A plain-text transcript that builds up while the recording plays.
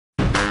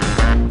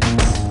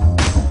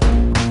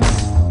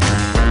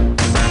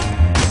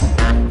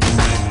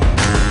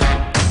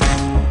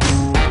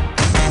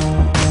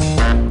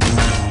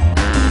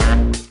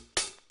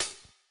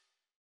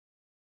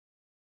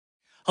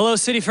Hello,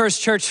 City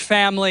First Church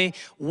family.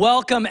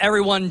 Welcome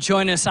everyone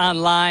joining us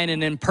online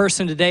and in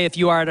person today. If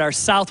you are at our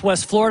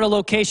Southwest Florida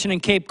location in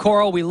Cape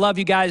Coral, we love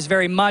you guys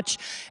very much.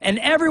 And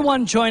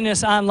everyone joining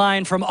us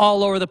online from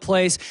all over the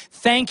place,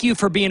 thank you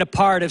for being a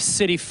part of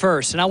City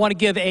First. And I want to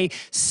give a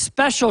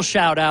special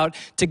shout out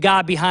to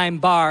God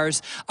Behind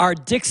Bars, our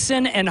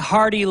Dixon and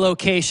Hardy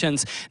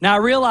locations. Now I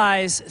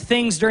realize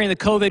things during the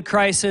COVID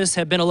crisis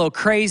have been a little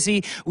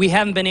crazy. We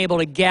haven't been able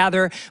to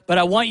gather, but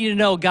I want you to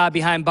know, God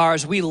Behind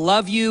Bars, we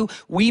love you.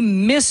 We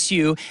miss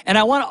you. And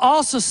I want to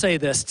also say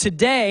this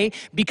today,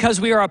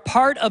 because we are a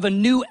part of a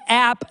new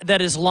app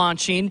that is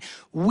launching,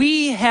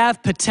 we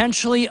have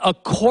potentially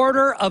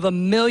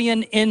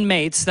 250,000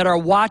 inmates that are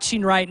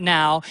watching right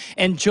now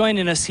and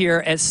joining us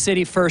here at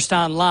City First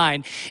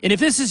Online. And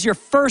if this is your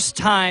first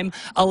time,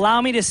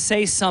 allow me to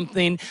say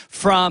something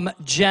from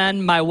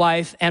Jen, my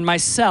wife, and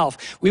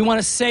myself. We want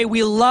to say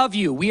we love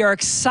you. We are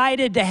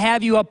excited to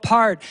have you a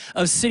part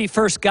of City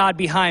First God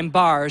Behind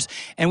Bars.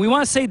 And we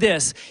want to say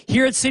this,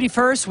 here at City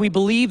First, we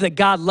believe that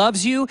God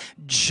loves you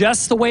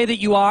just the way that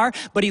you are,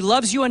 but he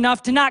loves you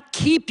enough to not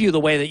keep you the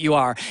way that you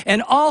are.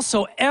 And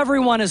also,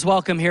 everyone is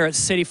welcome here at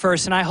City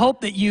First, and I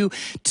hope that you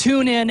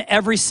tune in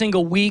every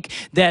single week,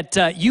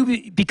 that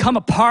you become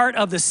a part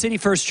of the City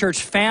First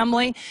Church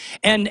family.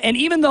 And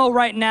even though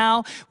right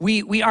now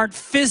we aren't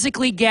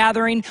physically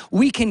gathering,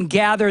 we can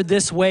gather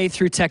this way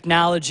through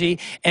technology,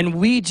 and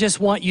we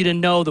just want you to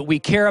know that we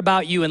care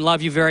about you and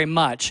love you very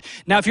much.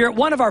 Now, if you're at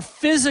one of our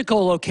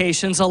physical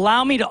locations,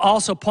 allow me to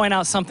also point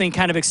out something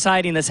kind of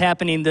exciting that's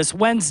happening this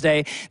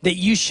Wednesday that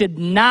you should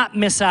not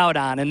miss out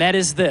on, and that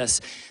is this.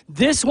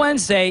 This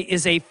Wednesday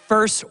is a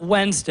First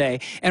Wednesday,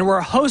 and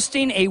we're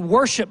hosting a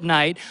worship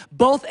night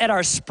both at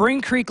our Spring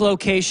Creek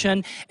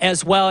location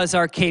as well as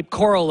our Cape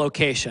Coral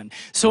location.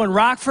 So in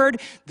Rockford,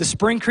 the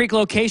Spring Creek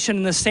location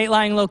and the State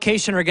Line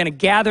location are going to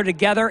gather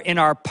together in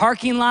our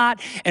parking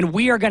lot, and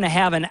we are going to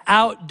have an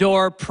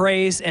outdoor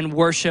praise and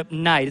worship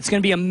night. It's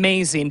going to be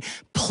amazing.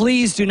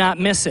 Please do not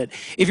miss it.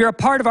 If you're a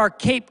part of our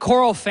Cape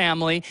Coral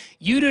family,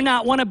 you do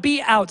not want to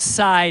be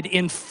outside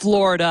in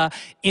Florida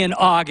in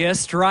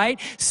August, right?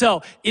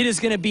 So it is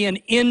going to be an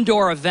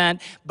indoor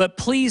event, but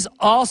please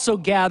also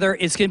gather.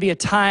 It's going to be a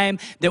time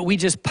that we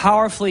just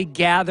powerfully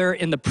gather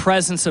in the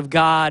presence of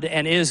God,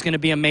 and it is going to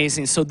be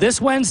amazing. So this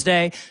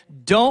Wednesday,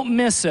 don't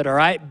miss it, all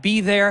right?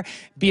 Be there,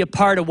 be a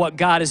part of what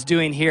God is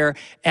doing here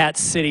at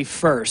City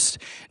First.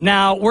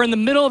 Now, we're in the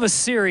middle of a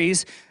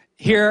series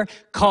here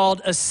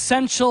called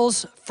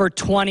Essentials for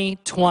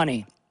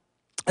 2020.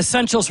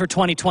 Essentials for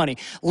 2020.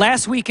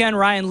 Last weekend,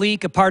 Ryan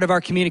Leak, a part of our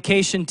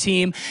communication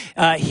team,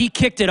 he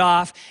kicked it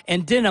off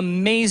and did an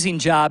amazing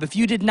job. If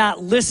you did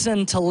not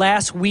listen to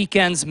last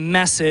weekend's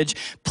message,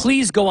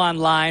 please go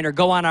online or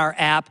go on our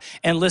app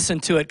and listen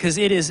to it, because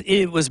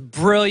it was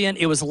brilliant.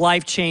 It was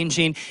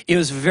life-changing. It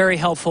was very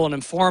helpful and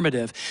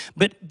informative.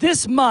 But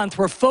this month,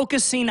 we're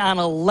focusing on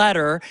a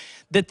letter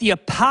that the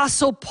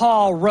Apostle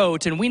Paul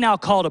wrote, and we now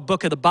call it a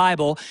book of the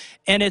Bible,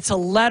 and it's a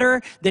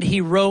letter that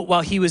he wrote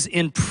while he was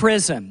in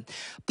prison.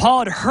 Paul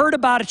had heard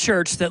about a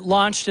church that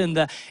launched in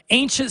the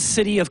ancient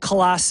city of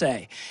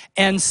Colossae.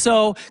 And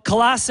so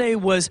Colossae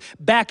was,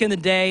 back in the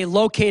day,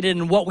 located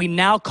in what we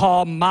now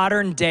call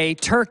modern-day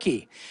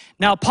Turkey.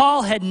 Now,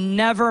 Paul had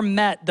never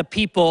met the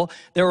people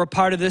that were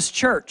part of this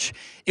church.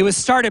 It was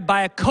started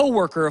by a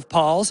co-worker of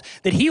Paul's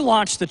that he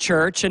launched the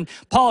church, and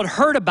Paul had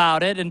heard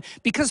about it. And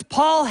because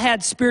Paul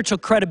had spiritual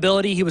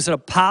credibility, he was an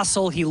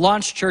apostle, he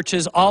launched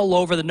churches all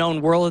over the known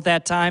world at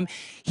that time,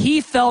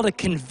 he felt a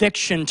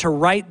conviction to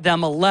write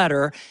them a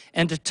letter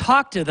and to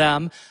talk to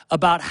them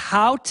about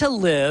how to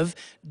live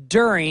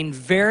during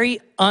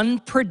very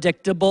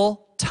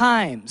unpredictable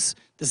times.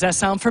 Does that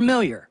sound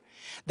familiar?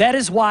 That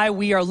is why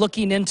we are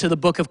looking into the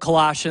book of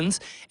Colossians,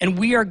 and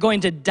we are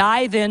going to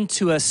dive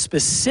into a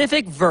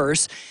specific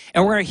verse,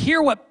 and we're going to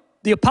hear what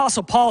the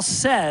Apostle Paul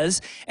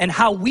says and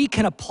how we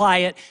can apply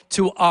it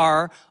to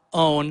our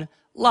own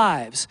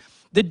lives.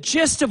 The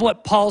gist of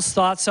what Paul's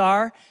thoughts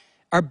are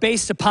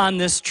based upon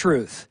this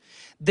truth,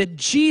 that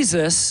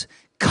Jesus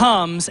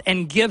comes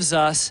and gives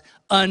us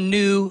a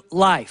new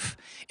life.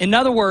 In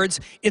other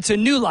words, it's a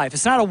new life.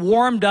 It's not a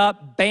warmed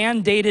up,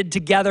 band-aided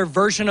together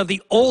version of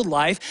the old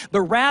life,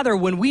 but rather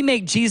when we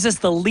make Jesus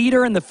the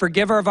leader and the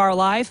forgiver of our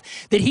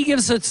life, that he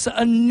gives us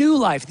a new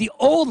life. The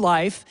old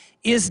life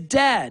is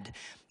dead.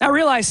 Now I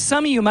realize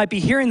some of you might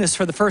be hearing this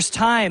for the first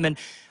time and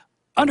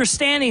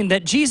understanding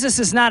that Jesus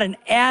is not an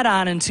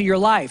add-on into your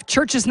life.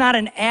 Church is not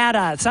an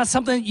add-on. It's not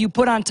something that you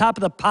put on top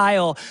of the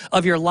pile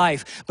of your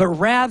life, but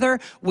rather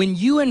when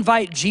you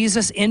invite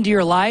Jesus into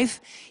your life,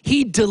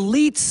 he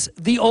deletes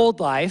the old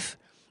life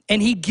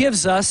and he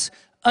gives us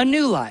a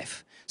new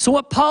life. So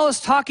what Paul is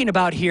talking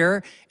about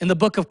here in the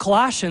book of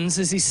Colossians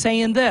is he's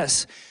saying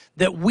this,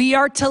 that we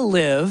are to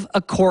live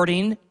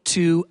according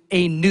to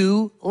a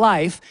new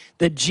life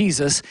that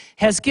Jesus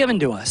has given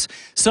to us.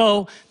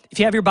 So if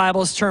you have your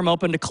Bibles, turn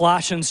open to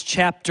Colossians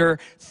chapter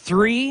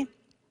 3.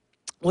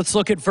 Let's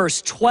look at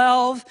verse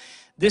 12.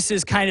 This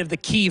is kind of the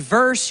key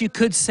verse, you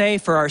could say,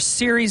 for our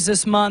series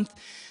this month.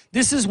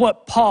 This is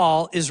what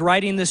Paul is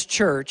writing this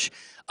church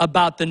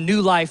about the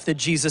new life that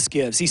Jesus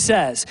gives. He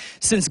says,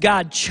 since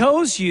God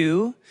chose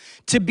you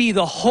to be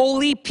the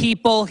holy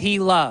people he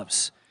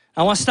loves.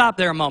 I want to stop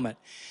there a moment.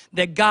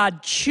 That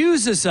God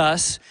chooses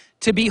us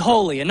to be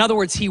holy. In other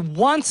words, he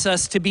wants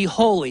us to be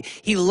holy.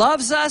 He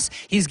loves us.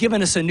 He's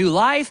given us a new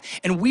life,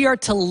 and we are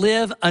to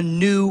live a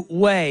new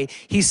way.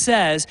 He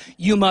says,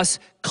 you must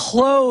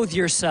clothe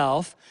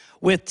yourself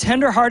with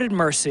tender-hearted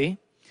mercy,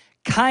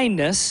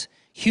 kindness,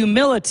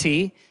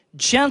 humility,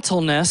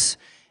 gentleness,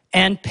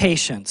 and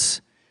patience.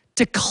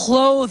 To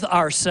clothe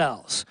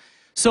ourselves.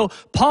 So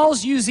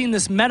Paul's using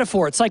this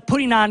metaphor. It's like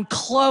putting on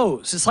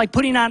clothes. It's like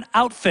putting on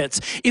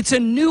outfits. It's a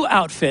new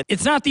outfit.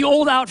 It's not the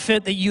old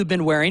outfit that you've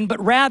been wearing, but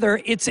rather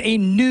it's a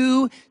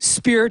new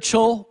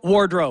spiritual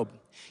wardrobe.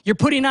 You're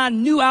putting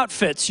on new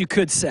outfits, you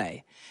could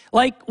say.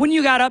 Like when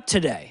you got up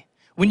today,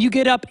 when you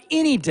get up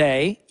any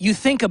day, you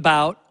think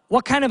about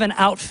what kind of an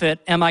outfit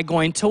am I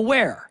going to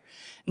wear?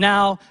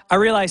 Now, I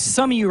realize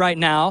some of you right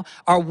now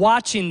are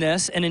watching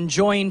this and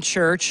enjoying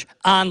church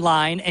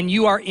online, and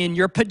you are in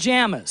your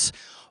pajamas.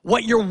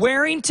 What you're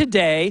wearing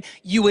today,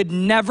 you would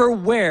never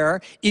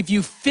wear if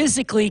you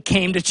physically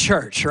came to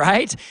church,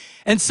 right?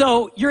 And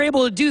so you're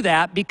able to do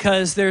that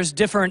because there's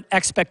different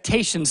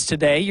expectations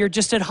today. You're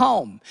just at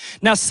home.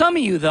 Now, some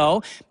of you,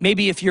 though,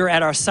 maybe if you're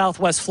at our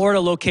Southwest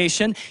Florida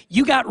location,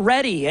 you got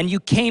ready and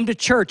you came to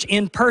church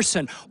in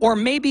person. Or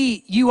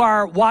maybe you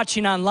are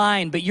watching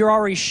online, but you're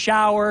already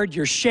showered,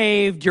 you're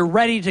shaved, you're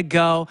ready to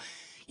go.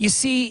 You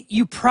see,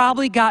 you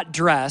probably got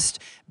dressed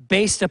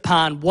based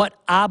upon what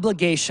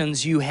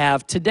obligations you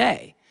have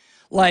today.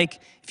 Like,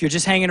 if you're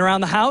just hanging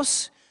around the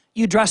house,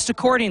 you dressed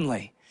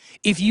accordingly.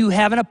 If you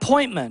have an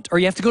appointment or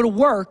you have to go to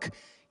work,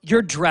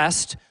 you're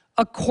dressed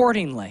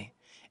accordingly.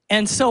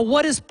 And so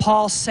what is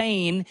Paul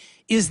saying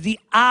is the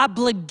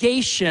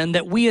obligation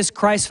that we as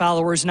Christ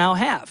followers now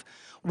have?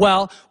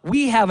 Well,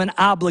 we have an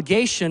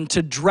obligation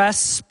to dress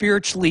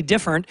spiritually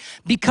different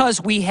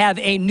because we have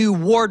a new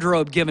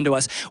wardrobe given to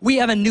us. We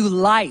have a new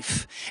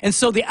life. And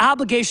so the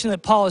obligation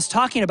that Paul is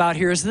talking about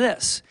here is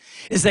this,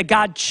 is that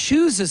God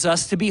chooses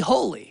us to be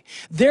holy.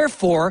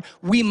 Therefore,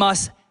 we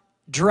must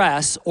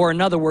dress, or in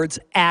other words,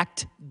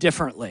 act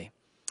differently.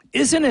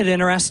 Isn't it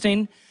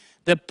interesting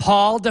that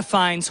Paul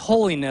defines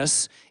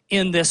holiness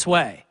in this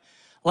way?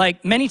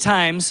 Like many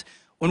times,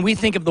 when we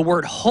think of the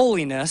word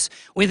holiness,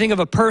 we think of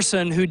a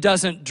person who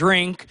doesn't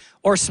drink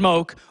or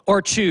smoke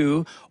or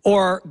chew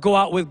or go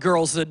out with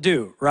girls that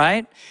do,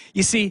 right?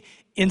 You see,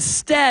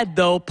 instead,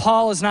 though,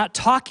 Paul is not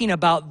talking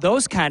about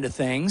those kind of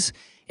things.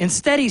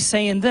 Instead, he's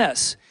saying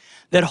this,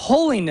 that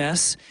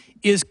holiness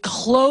is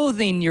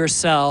clothing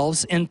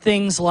yourselves in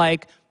things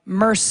like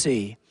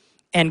mercy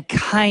and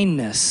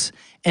kindness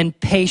and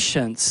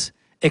patience,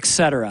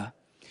 etc.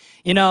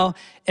 You know,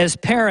 as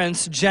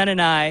parents, Jen and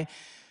I,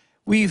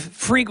 we've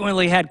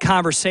frequently had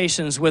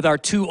conversations with our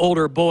two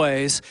older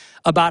boys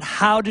about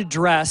how to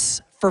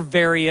dress for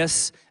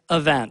various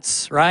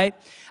events, right?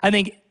 I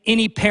think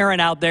any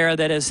parent out there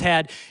that has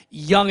had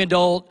young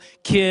adult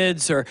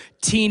kids or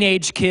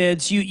teenage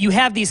kids, you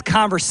have these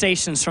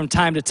conversations from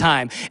time to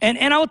time. And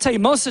I will tell you,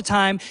 most of the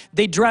time,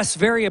 they dress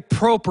very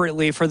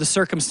appropriately for the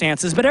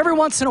circumstances. But every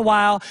once in a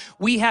while,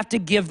 we have to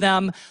give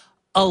them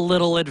a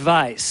little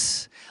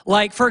advice.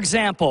 Like, for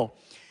example,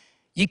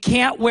 you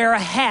can't wear a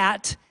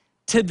hat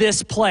to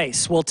this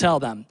place, we'll tell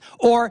them.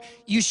 Or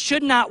you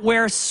should not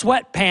wear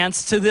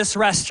sweatpants to this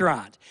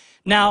restaurant.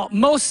 Now,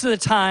 most of the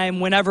time,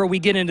 whenever we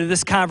get into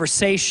this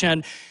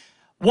conversation,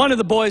 one of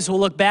the boys will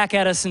look back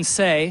at us and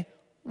say,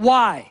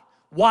 why?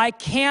 Why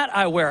can't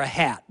I wear a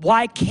hat?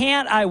 Why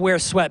can't I wear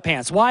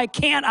sweatpants? Why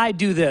can't I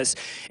do this?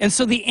 And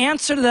so the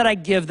answer that I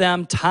give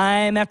them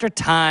time after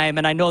time,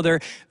 and I know they're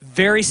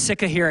very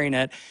sick of hearing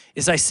it,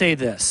 is I say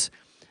this,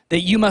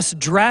 that you must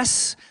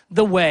dress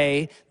the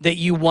way that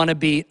you want to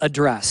be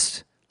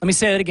addressed. Let me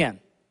say that again.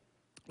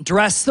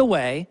 Dress the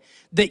way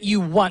that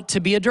you want to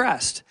be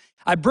addressed.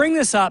 I bring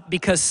this up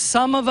because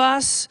some of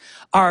us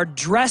are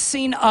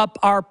dressing up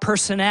our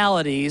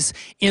personalities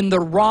in the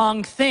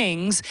wrong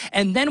things,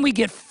 and then we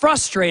get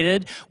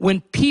frustrated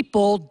when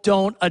people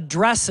don't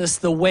address us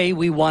the way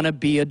we want to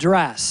be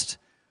addressed.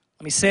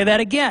 Let me say that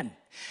again.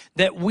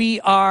 That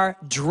we are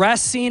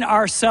dressing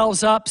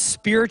ourselves up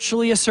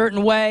spiritually a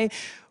certain way.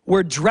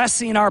 We're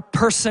dressing our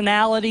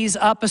personalities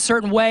up a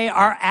certain way,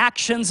 our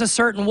actions a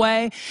certain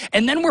way,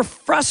 and then we're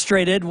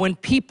frustrated when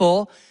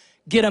people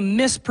get a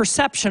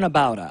misperception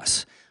about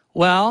us.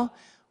 Well,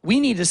 we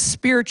need to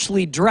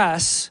spiritually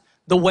dress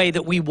the way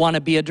that we want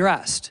to be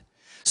addressed.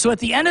 So at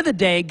the end of the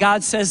day,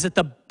 God says that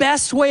the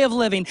best way of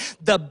living,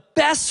 the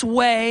best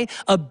way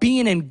of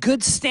being in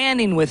good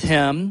standing with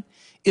Him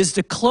is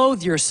to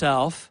clothe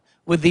yourself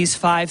with these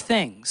 5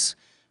 things: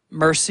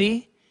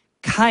 mercy,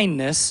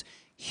 kindness,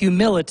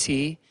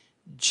 humility,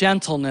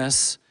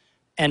 gentleness,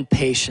 and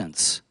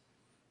patience.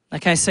 Now,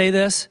 can I say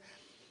this?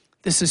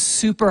 This is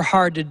super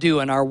hard to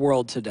do in our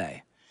world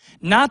today.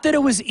 Not that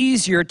it was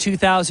easier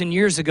 2,000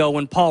 years ago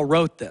when Paul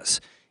wrote this.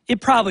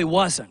 It probably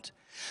wasn't.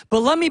 But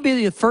let me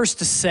be the first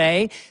to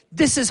say,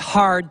 this is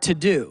hard to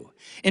do.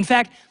 In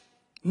fact,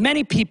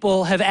 Many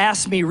people have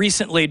asked me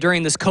recently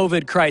during this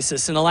COVID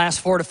crisis in the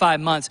last 4 to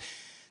 5 months,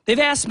 they've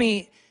asked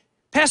me,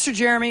 Pastor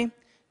Jeremy,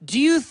 do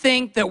you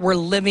think that we're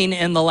living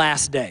in the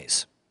last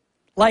days?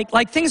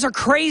 Like things are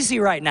crazy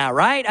right now,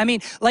 right? I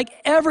mean, like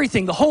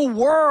everything, the whole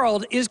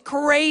world is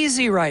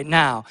crazy right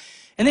now.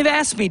 And they've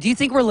asked me, do you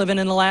think we're living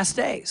in the last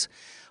days?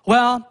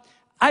 Well,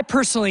 I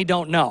personally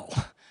don't know.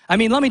 I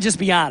mean, let me just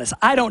be honest.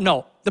 I don't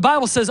know. The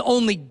Bible says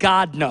only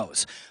God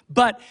knows.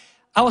 But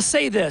I will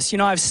say this,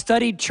 I've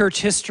studied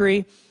church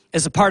history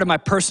as a part of my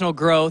personal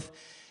growth,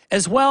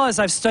 as well as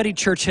I've studied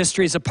church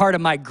history as a part of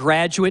my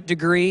graduate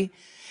degree.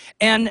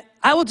 And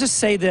I will just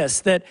say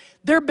this, that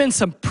there have been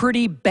some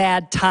pretty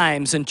bad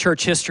times in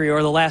church history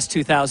over the last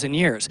 2,000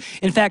 years.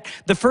 In fact,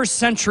 the first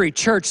century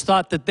church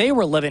thought that they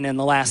were living in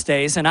the last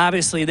days, and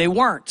obviously they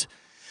weren't.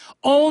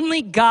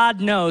 Only God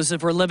knows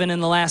if we're living in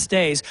the last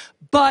days.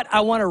 But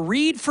I want to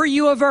read for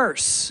you a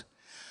verse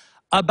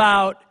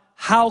about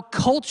how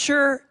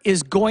culture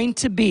is going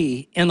to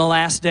be in the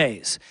last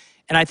days.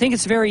 And I think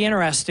it's very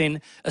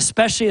interesting,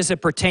 especially as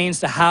it pertains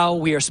to how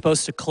we are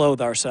supposed to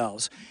clothe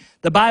ourselves.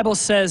 The Bible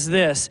says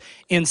this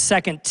in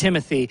 2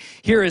 Timothy.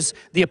 Here is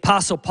the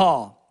Apostle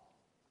Paul,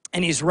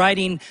 and he's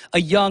writing a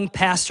young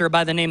pastor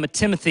by the name of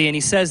Timothy, and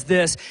he says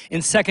this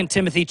in 2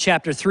 Timothy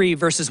chapter 3,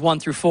 verses 1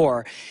 through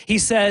 4. He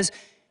says,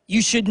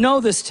 you should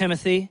know this,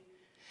 Timothy,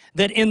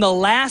 that in the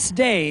last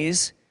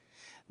days,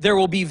 there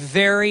will be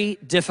very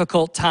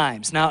difficult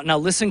times. Now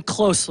listen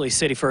closely,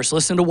 City First.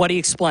 Listen to what he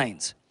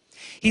explains.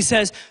 He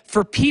says,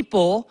 for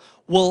people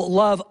will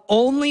love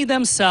only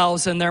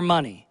themselves and their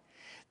money.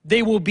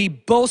 They will be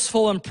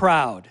boastful and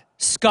proud,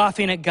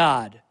 scoffing at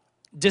God,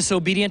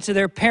 disobedient to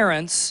their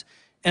parents,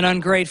 and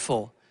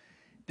ungrateful.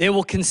 They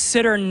will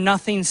consider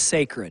nothing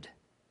sacred.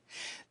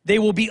 They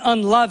will be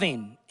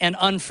unloving and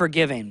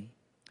unforgiving.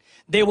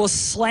 They will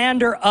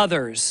slander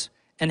others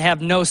and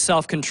have no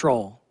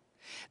self-control.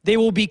 They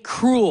will be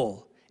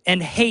cruel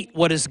and hate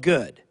what is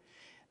good.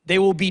 They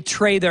will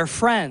betray their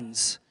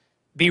friends,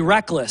 be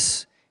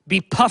reckless,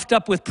 be puffed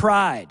up with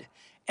pride,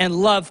 and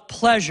love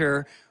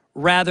pleasure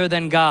rather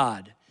than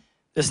God.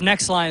 This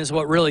next line is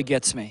what really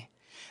gets me.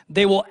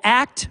 They will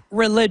act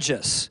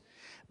religious,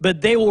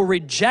 but they will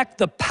reject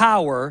the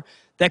power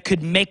that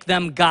could make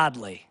them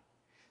godly.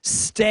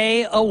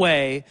 Stay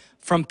away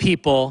from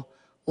people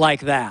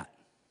like that.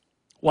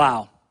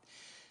 Wow.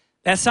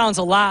 That sounds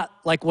a lot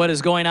like what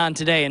is going on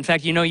today. In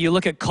fact, you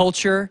look at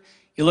culture,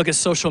 you look at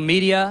social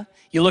media,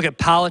 you look at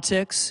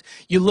politics,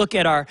 you look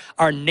at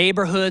our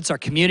neighborhoods, our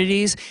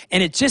communities,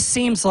 and it just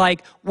seems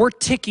like we're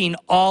ticking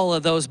all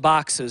of those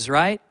boxes,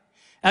 right?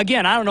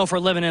 Again, I don't know if we're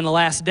living in the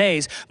last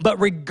days, but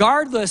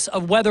regardless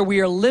of whether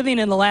we are living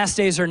in the last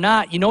days or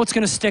not, you know what's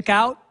going to stick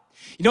out?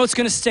 You know what's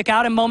going to stick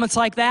out in moments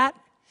like that?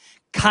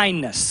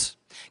 Kindness.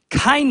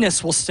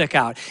 Kindness will stick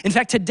out. In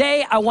fact,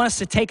 today I want us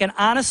to take an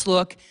honest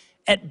look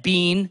at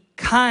being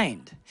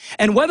kind.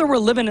 And whether we're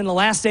living in the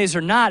last days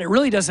or not, it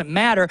really doesn't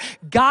matter.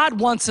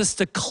 God wants us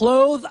to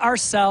clothe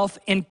ourselves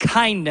in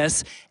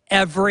kindness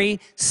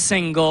every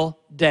single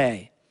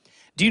day.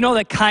 Do you know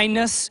that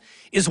kindness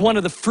is one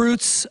of the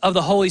fruits of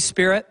the Holy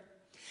Spirit?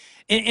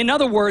 In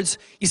other words,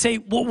 you say,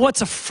 well,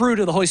 what's a fruit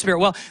of the Holy Spirit?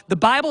 Well, the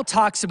Bible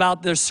talks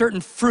about there's certain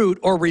fruit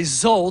or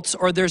results,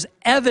 or there's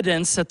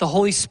evidence that the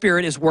Holy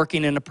Spirit is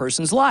working in a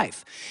person's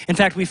life. In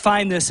fact, we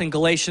find this in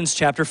Galatians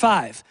chapter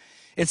 5.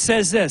 It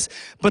says this,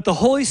 but the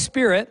Holy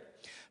Spirit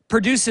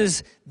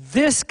produces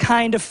this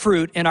kind of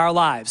fruit in our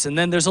lives. And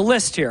then there's a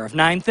list here of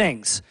 9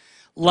 things: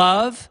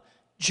 love,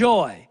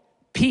 joy,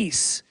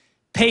 peace,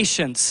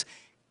 patience,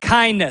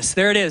 kindness.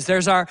 There it is.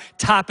 There's our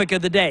topic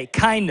of the day.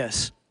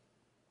 Kindness,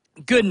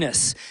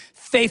 goodness,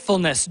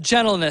 faithfulness,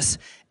 gentleness,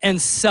 and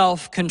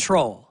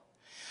self-control.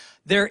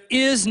 There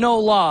is no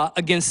law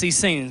against these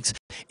things.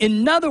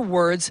 In other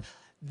words,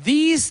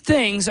 these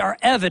things are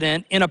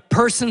evident in a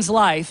person's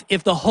life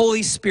if the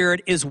Holy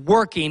Spirit is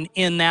working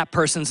in that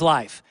person's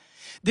life.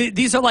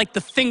 These are like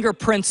the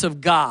fingerprints of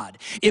God.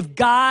 If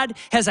God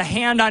has a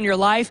hand on your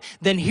life,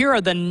 then here are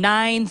the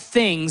 9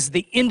 things,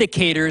 the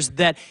indicators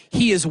that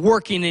he is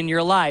working in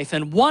your life.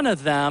 And one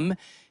of them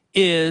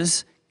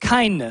is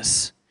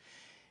kindness.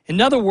 In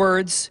other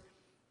words,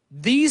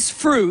 these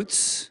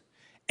fruits,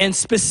 and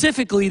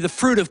specifically the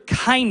fruit of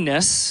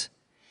kindness,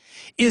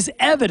 is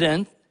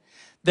evident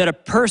that a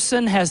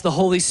person has the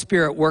Holy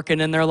Spirit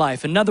working in their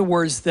life. In other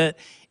words, that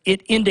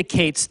it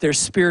indicates their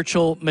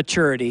spiritual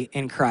maturity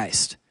in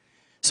Christ.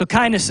 So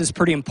kindness is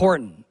pretty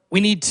important. We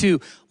need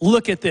to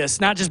look at this,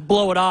 not just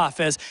blow it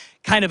off as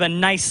kind of a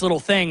nice little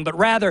thing, but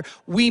rather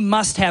we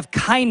must have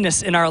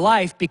kindness in our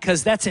life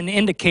because that's an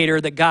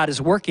indicator that God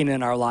is working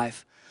in our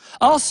life.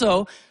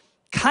 Also,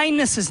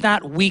 kindness is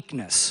not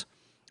weakness.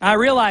 I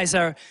realize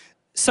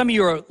some of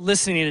you are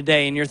listening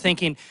today and you're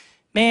thinking,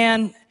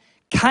 man,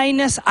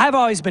 kindness, I've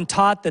always been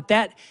taught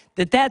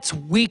that's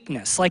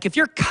weakness. Like if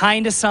you're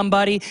kind to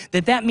somebody,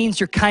 that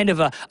means you're kind of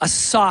a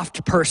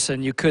soft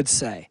person, you could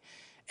say.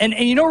 And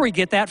you know where we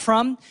get that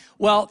from?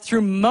 Well,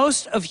 through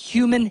most of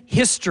human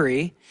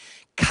history,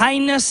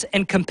 kindness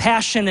and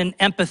compassion and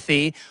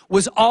empathy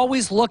was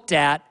always looked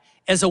at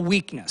as a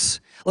weakness.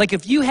 Like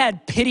if you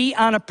had pity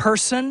on a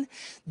person,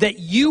 that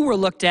you were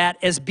looked at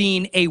as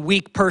being a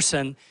weak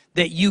person,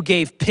 that you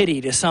gave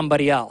pity to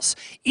somebody else.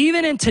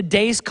 Even in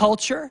today's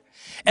culture,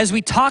 as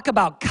we talk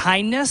about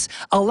kindness,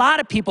 a lot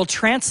of people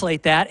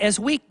translate that as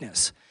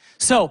weakness.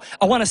 So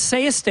I want to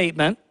say a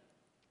statement,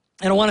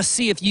 and I want to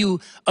see if you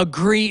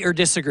agree or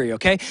disagree,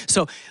 okay?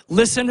 So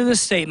listen to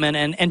this statement,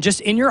 and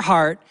just in your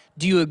heart,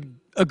 do you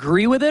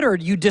agree with it or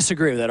do you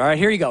disagree with it? All right,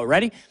 here you go.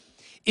 Ready?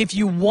 If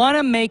you want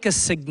to make a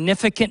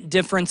significant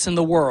difference in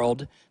the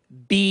world,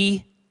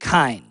 be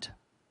kind.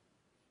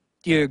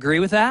 Do you agree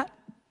with that?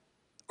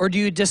 Or do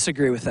you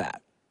disagree with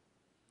that?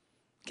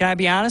 Can I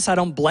be honest? I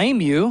don't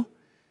blame you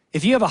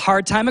if you have a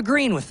hard time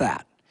agreeing with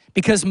that,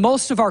 because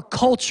most of our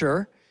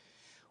culture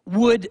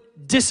would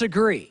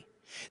disagree.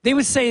 They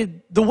would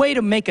say the way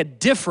to make a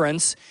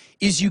difference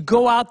is you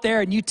go out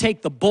there and you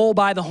take the bull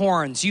by the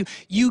horns.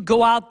 You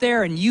go out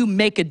there and you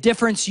make a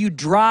difference. You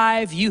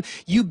drive, you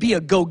be a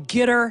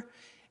go-getter.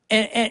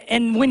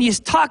 And when you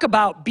talk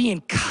about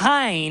being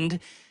kind,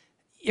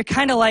 you're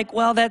kind of like,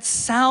 well, that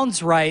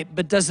sounds right,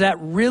 but does that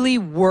really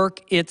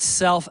work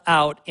itself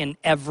out in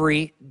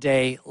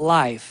everyday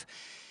life?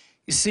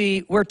 You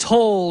see, we're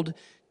told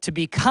to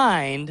be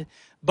kind,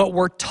 but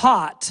we're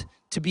taught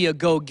to be a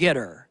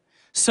go-getter.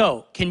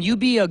 So, can you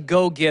be a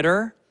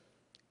go-getter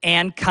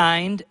and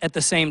kind at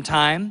the same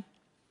time?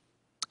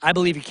 I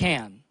believe you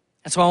can.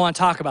 That's what I want to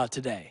talk about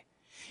today.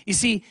 You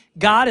see,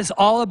 God is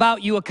all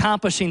about you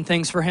accomplishing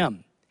things for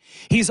Him.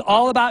 He's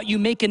all about you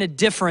making a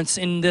difference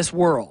in this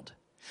world,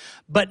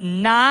 but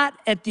not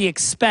at the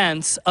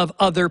expense of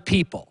other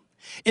people.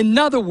 In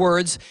other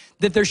words,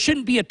 that there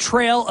shouldn't be a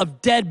trail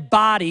of dead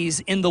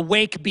bodies in the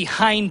wake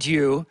behind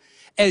you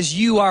as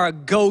you are a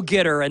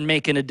go-getter and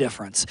making a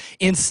difference.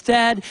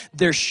 Instead,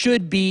 there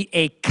should be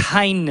a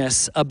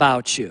kindness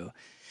about you.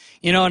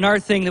 You know, another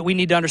thing that we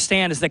need to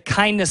understand is that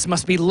kindness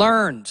must be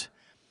learned.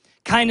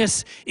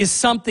 Kindness is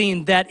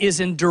something that is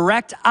in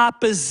direct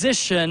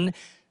opposition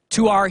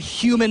to our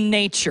human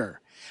nature.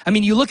 I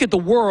mean, you look at the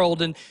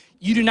world and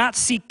you do not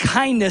see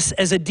kindness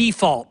as a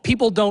default.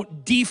 People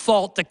don't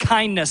default to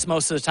kindness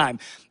most of the time.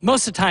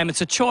 Most of the time,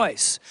 it's a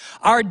choice.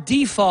 Our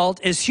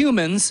default as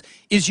humans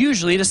is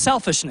usually to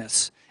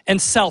selfishness and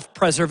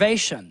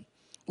self-preservation.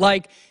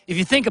 Like, if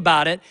you think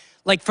about it,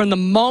 like from the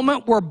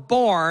moment we're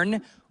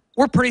born,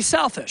 we're pretty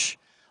selfish.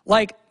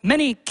 Like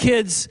many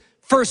kids'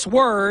 first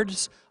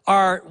words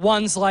are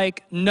ones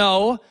like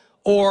no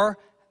or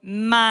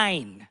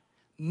mine.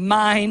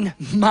 Mine,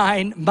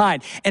 mine,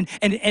 mine. And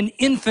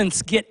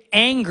infants get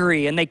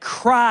angry and they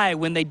cry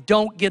when they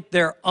don't get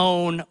their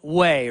own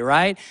way,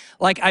 right?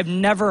 Like I've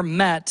never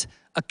met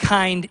a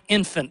kind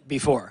infant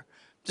before,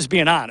 just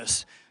being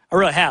honest. I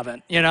really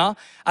haven't, you know?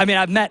 I mean,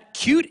 I've met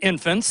cute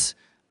infants,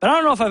 but I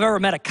don't know if I've ever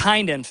met a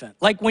kind infant.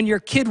 Like when your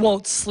kid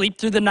won't sleep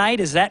through the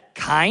night, is that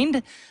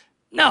kind?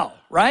 No,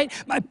 right?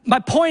 My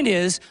point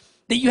is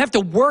that you have to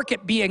work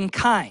at being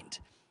kind.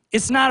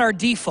 It's not our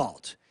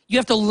default. You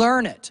have to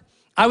learn it.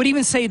 I would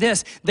even say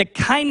this, that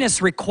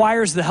kindness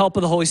requires the help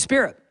of the Holy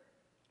Spirit.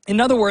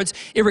 In other words,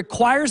 it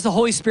requires the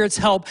Holy Spirit's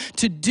help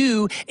to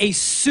do a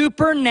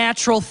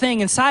supernatural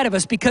thing inside of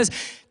us, because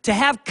to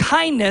have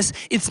kindness,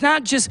 it's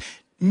not just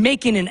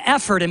making an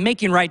effort and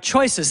making right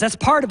choices. That's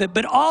part of it,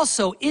 but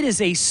also it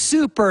is a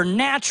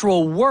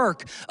supernatural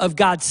work of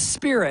God's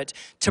Spirit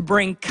to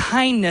bring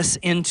kindness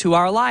into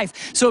our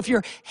life. So if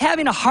you're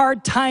having a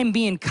hard time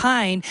being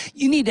kind,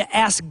 you need to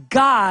ask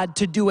God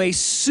to do a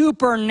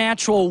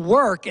supernatural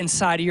work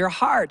inside of your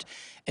heart.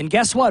 And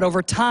guess what?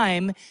 Over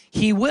time,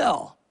 He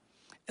will.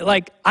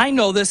 Like, I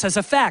know this as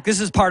a fact.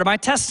 This is part of my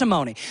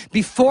testimony.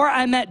 Before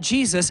I met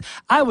Jesus,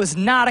 I was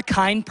not a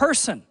kind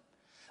person.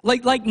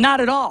 Like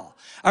not at all.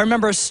 I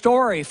remember a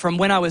story from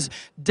when I was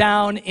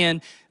down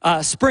in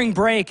spring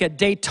break at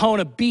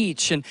Daytona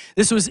Beach, and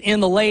this was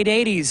in the late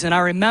 80s, and I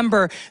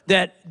remember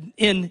that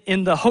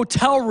in the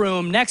hotel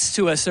room next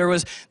to us, there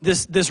was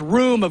this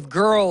room of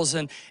girls,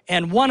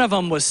 and one of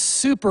them was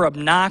super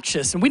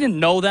obnoxious, and we didn't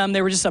know them.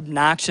 They were just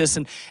obnoxious,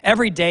 and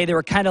every day they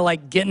were kind of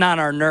like getting on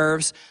our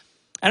nerves.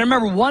 And I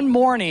remember one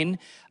morning,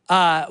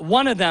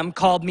 one of them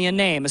called me a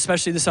name,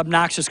 especially this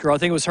obnoxious girl. I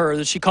think it was her,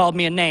 that she called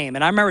me a name.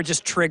 And I remember it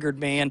just triggered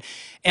me.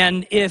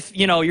 And if,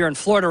 you know, you're in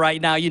Florida right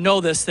now, you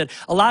know this, that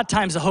a lot of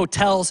times the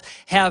hotels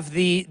have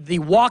the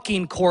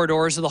walking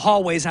corridors or the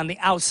hallways on the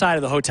outside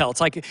of the hotel.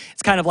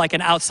 It's kind of like an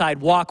outside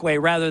walkway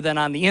rather than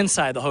on the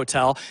inside of the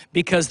hotel,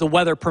 because the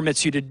weather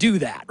permits you to do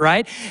that,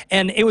 right?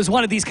 And it was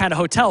one of these kind of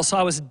hotels. So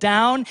I was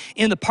down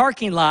in the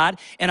parking lot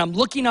and I'm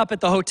looking up at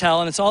the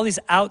hotel, and it's all these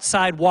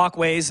outside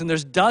walkways, and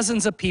there's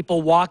dozens of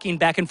people walking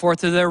back and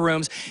forth to their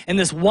rooms. And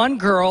this one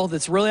girl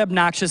that's really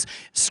obnoxious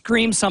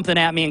screamed something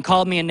at me and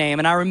called me a name.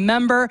 And I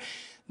remember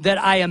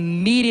that I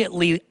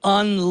immediately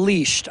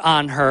unleashed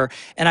on her.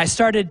 And I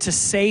started to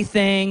say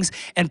things.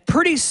 And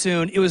pretty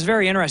soon, it was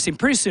very interesting.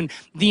 Pretty soon,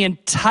 the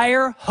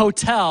entire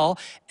hotel,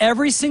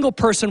 every single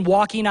person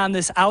walking on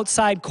this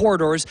outside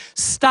corridors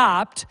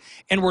stopped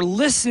and were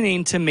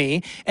listening to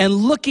me and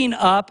looking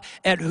up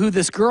at who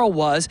this girl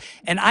was.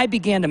 And I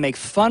began to make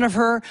fun of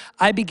her.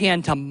 I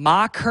began to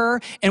mock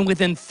her. And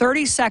within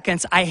 30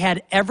 seconds, I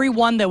had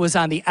everyone that was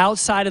on the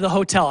outside of the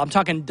hotel, I'm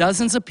talking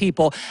dozens of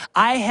people,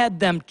 I had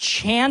them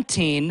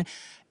chanting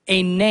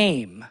a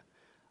name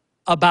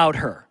about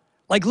her.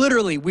 Like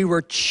literally, we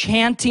were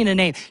chanting a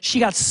name. She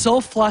got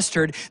so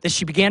flustered that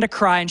she began to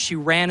cry and she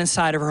ran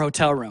inside of her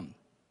hotel room.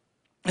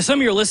 And some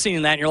of you are listening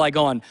to that and you're like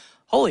going,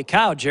 holy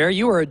cow, Jerry,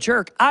 you were a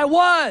jerk. I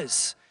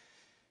was.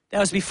 That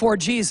was before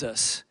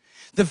Jesus.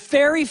 The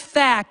very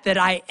fact that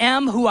I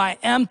am who I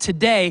am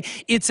today,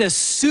 it's a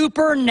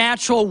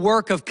supernatural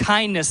work of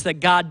kindness that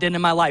God did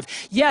in my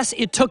life. Yes,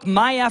 it took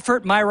my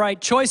effort, my right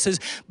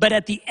choices, but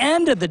at the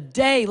end of the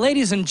day,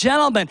 ladies and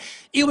gentlemen,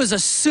 it was a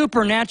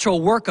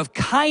supernatural work of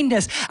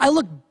kindness. I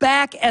look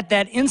back at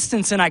that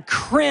instance and I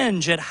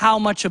cringe at how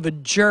much of a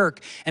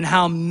jerk and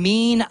how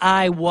mean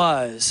I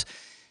was.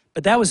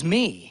 But that was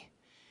me.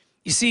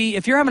 You see,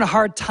 if you're having a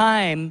hard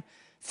time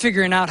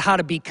figuring out how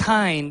to be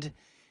kind,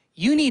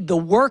 you need the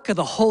work of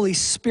the Holy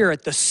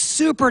Spirit, the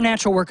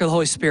supernatural work of the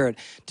Holy Spirit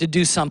to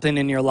do something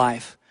in your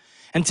life.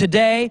 And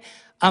today,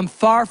 I'm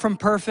far from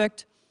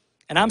perfect,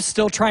 and I'm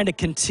still trying to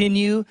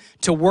continue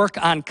to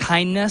work on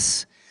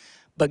kindness,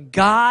 but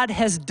God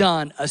has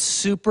done a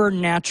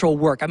supernatural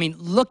work. I mean,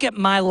 look at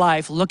my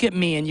life, look at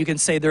me, and you can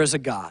say there's a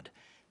God.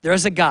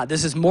 There's a God.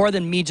 This is more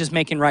than me just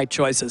making right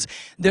choices.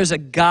 There's a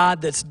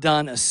God that's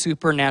done a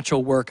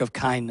supernatural work of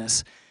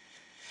kindness.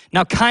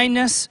 Now,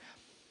 kindness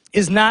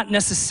is not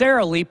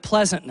necessarily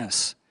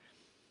pleasantness.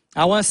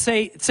 I want to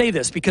say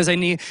this because I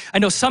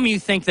know some of you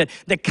think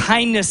that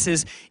kindness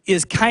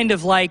is kind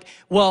of like,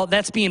 well,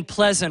 that's being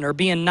pleasant or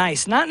being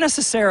nice. Not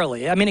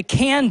necessarily. I mean, it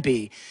can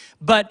be.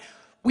 But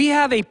we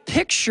have a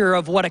picture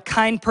of what a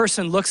kind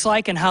person looks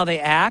like and how they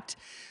act.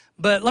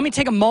 But let me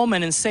take a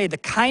moment and say the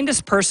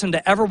kindest person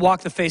to ever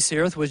walk the face of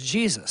the earth was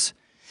Jesus.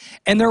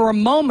 And there were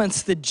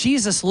moments that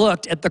Jesus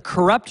looked at the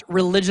corrupt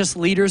religious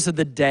leaders of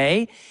the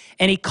day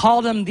and he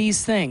called them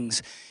these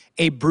things: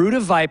 a brood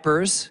of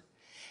vipers,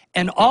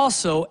 and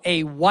also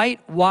a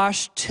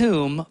whitewashed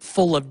tomb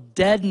full of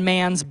dead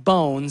man's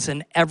bones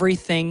and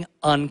everything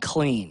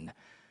unclean.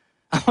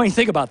 I want you to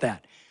think about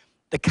that.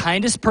 The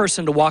kindest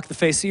person to walk the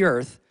face of the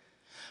earth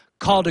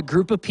called a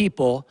group of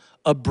people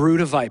a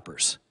brood of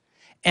vipers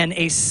and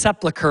a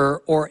sepulcher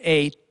or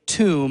a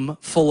tomb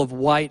full of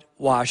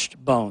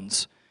whitewashed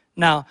bones.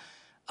 Now,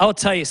 I will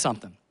tell you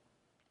something.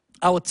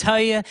 I will tell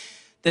you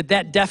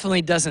that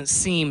definitely doesn't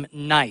seem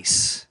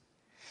nice.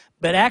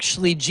 But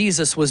actually,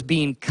 Jesus was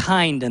being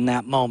kind in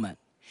that moment.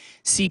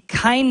 See,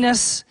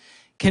 kindness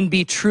can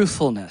be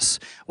truthfulness.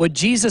 What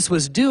Jesus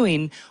was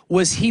doing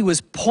was he was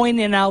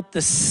pointing out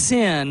the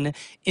sin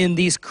in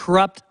these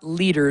corrupt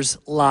leaders'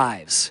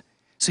 lives.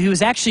 So he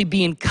was actually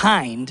being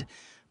kind,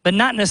 but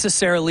not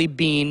necessarily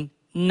being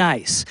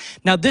nice.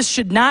 Now, this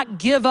should not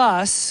give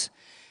us,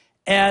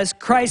 as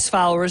Christ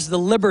followers, the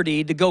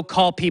liberty to go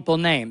call people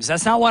names.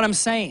 That's not what I'm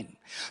saying.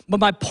 But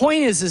my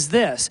point is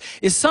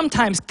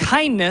sometimes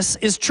kindness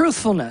is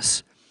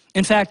truthfulness.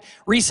 In fact,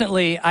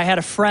 recently I had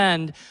a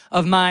friend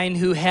of mine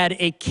who had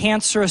a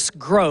cancerous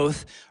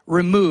growth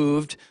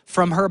removed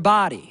from her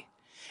body.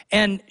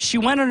 And she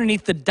went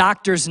underneath the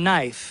doctor's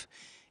knife.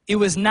 It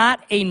was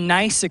not a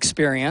nice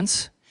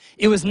experience.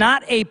 It was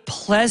not a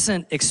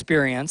pleasant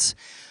experience,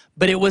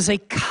 but it was a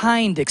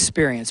kind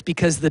experience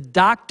because the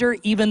doctor,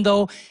 even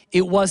though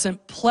it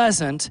wasn't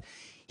pleasant,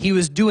 he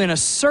was doing a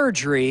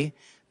surgery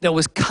that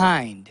was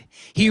kind.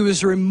 He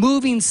was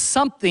removing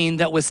something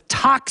that was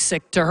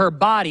toxic to her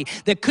body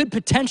that could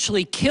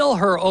potentially kill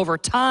her over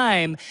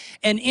time.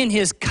 And in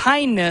his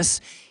kindness,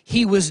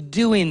 he was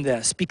doing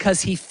this because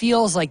he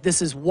feels like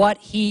this is what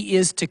he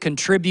is to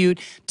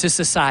contribute to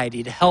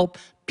society, to help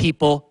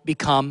people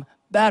become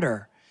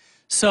better.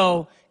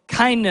 So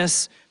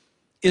kindness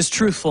is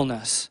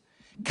truthfulness.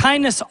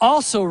 Kindness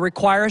also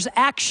requires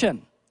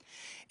action.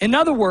 In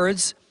other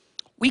words,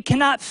 we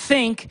cannot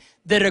think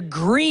that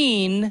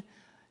agreeing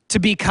to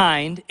be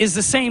kind is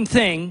the same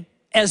thing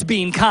as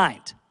being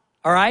kind,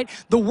 all right?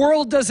 The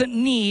world doesn't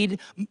need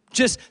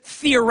just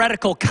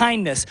theoretical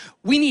kindness.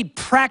 We need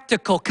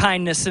practical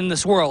kindness in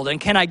this world. And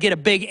can I get a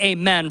big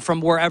amen from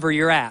wherever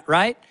you're at,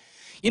 right?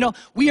 You know,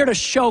 we are to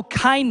show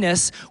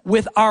kindness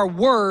with our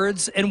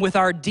words and with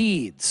our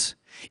deeds.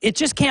 It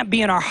just can't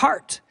be in our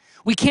heart.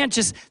 We can't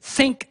just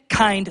think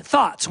kind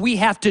thoughts. We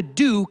have to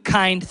do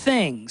kind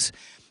things.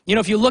 You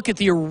know, if you look at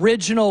the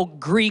original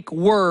Greek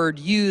word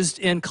used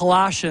in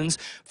Colossians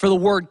for the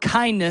word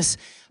kindness,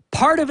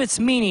 part of its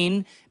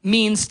meaning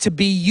means to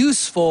be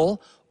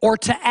useful or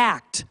to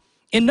act.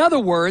 In other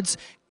words,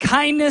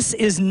 kindness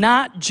is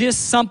not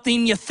just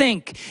something you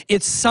think,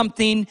 it's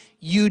something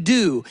you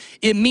do.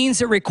 It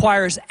means it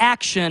requires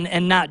action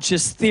and not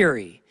just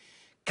theory.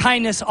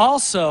 Kindness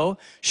also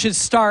should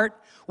start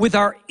with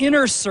our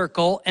inner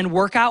circle and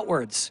work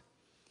outwards.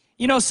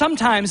 You know,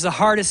 sometimes the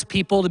hardest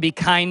people to be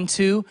kind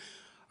to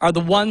are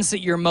the ones that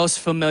you're most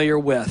familiar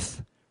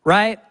with,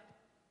 right?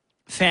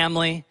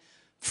 Family,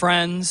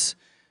 friends,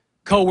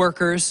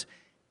 coworkers,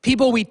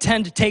 people we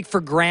tend to take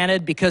for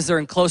granted because they're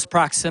in close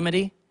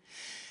proximity.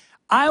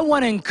 I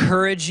want to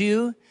encourage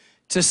you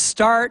to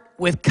start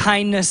with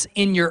kindness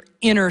in your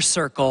inner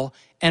circle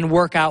and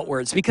work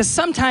outwards, because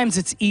sometimes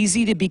it's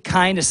easy to be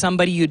kind to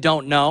somebody you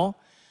don't know,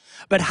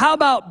 but how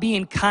about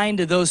being kind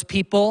to those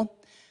people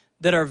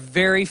that are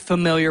very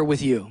familiar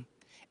with you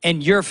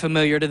and you're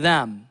familiar to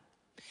them?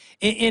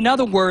 In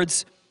other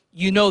words,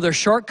 you know their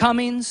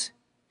shortcomings,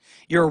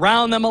 you're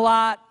around them a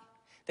lot,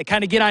 they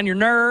kind of get on your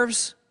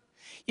nerves.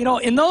 You know,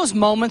 in those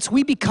moments,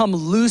 we become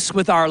loose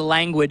with our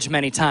language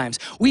many times.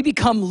 We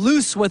become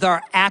loose with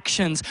our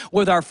actions,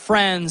 with our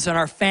friends and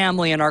our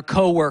family and our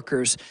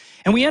coworkers.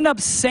 And we end up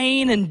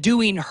saying and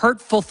doing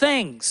hurtful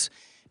things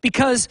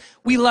because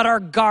we let our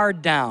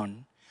guard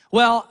down.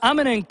 Well, I'm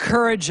going to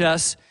encourage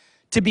us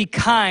to be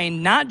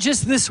kind, not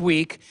just this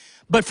week,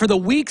 but for the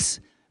weeks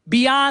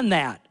beyond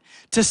that,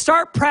 to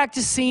start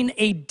practicing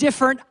a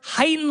different,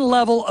 heightened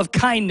level of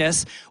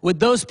kindness with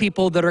those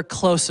people that are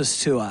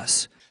closest to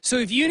us. So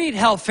if you need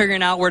help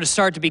figuring out where to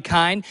start to be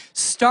kind,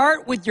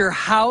 start with your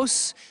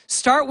house,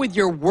 start with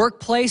your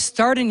workplace,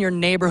 start in your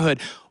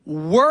neighborhood.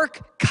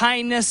 Work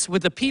kindness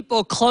with the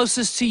people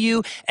closest to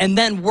you, and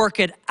then work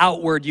it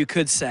outward, you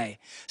could say.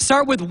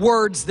 Start with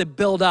words that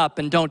build up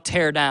and don't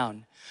tear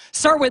down.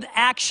 Start with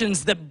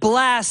actions that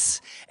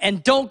bless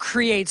and don't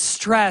create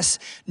stress.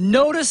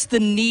 Notice the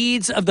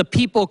needs of the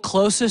people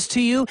closest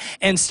to you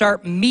and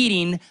start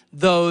meeting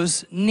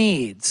those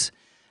needs.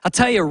 I'll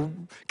tell you,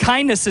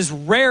 kindness is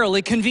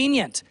rarely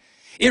convenient.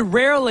 It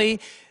rarely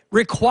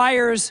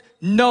requires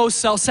no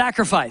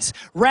self-sacrifice.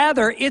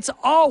 Rather, it's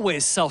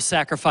always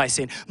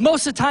self-sacrificing.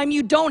 Most of the time,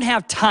 you don't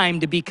have time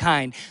to be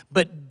kind,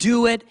 but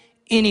do it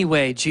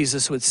anyway,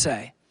 Jesus would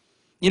say.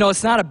 You know,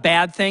 it's not a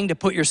bad thing to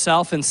put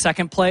yourself in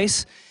second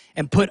place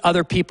and put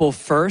other people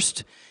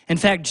first. In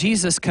fact,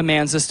 Jesus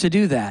commands us to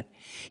do that.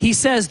 He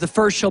says the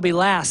first shall be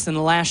last and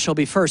the last shall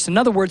be first. In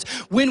other words,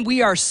 when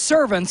we are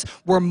servants,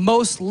 we're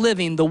most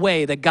living the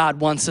way that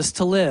God wants us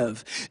to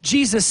live.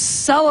 Jesus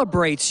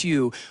celebrates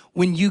you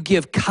when you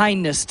give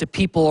kindness to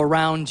people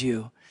around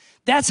you.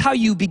 That's how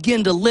you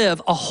begin to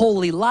live a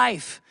holy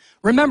life.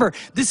 Remember,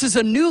 this is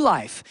a new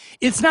life.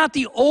 It's not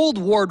the old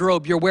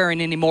wardrobe you're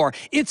wearing anymore.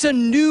 It's a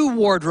new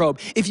wardrobe.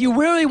 If you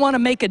really want to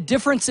make a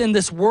difference in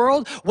this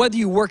world, whether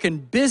you work in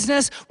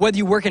business, whether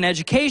you work in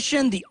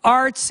education, the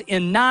arts,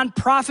 in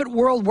nonprofit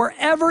world,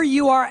 wherever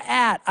you are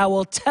at, I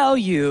will tell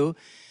you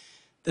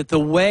that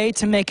the way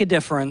to make a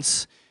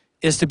difference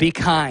is to be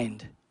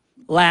kind.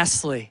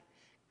 Lastly,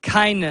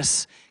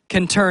 kindness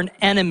can turn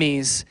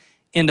enemies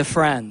into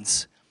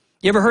friends.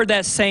 You ever heard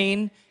that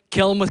saying,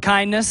 kill them with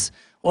kindness?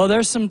 Well,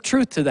 there's some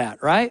truth to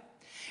that, right?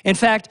 In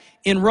fact,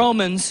 in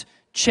Romans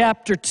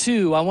chapter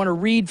 2, I want to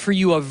read for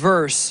you a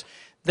verse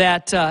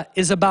that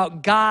is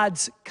about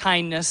God's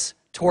kindness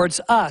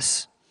towards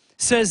us.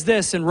 It says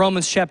this in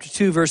Romans chapter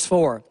 2, verse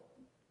 4.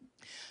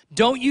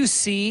 Don't you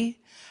see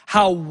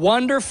how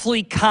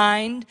wonderfully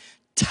kind,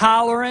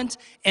 tolerant,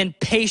 and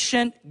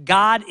patient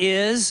God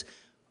is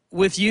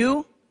with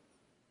you?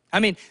 I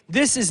mean,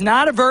 this is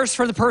not a verse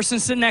for the person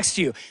sitting next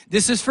to you.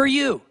 This is for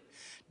you.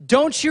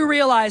 Don't you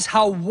realize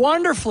how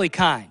wonderfully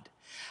kind,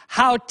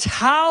 how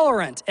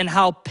tolerant, and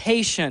how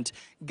patient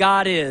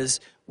God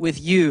is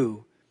with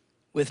you,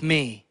 with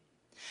me?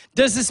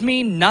 Does this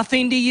mean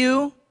nothing to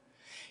you?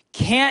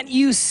 Can't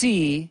you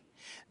see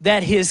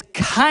that his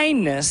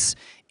kindness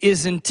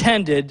is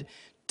intended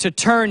to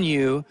turn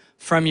you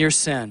from your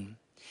sin?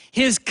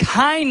 His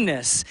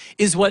kindness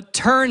is what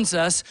turns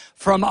us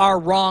from our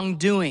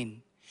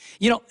wrongdoing.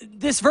 You know,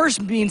 this verse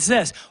means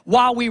this: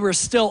 while we were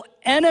still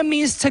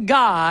enemies to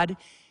God,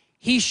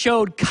 he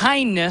showed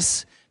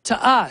kindness to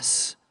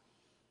us.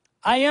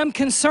 I am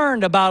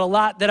concerned about a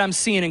lot that I'm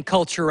seeing in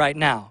culture right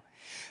now,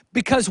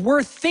 because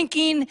we're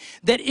thinking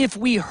that if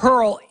we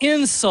hurl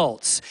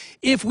insults,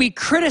 if we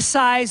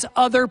criticize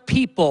other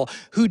people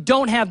who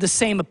don't have the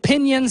same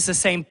opinions, the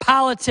same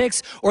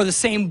politics, or the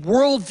same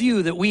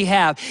worldview that we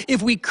have,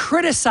 if we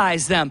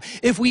criticize them,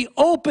 if we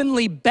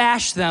openly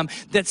bash them,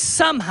 that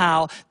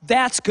somehow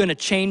that's going to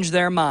change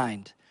their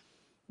mind.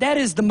 That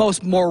is the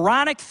most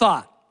moronic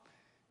thought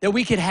that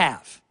we could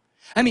have.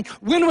 I mean,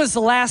 when was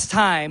the last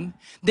time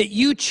that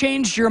you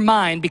changed your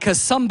mind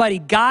because somebody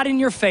got in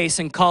your face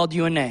and called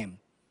you a name,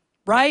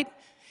 right?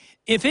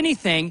 If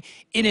anything,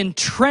 it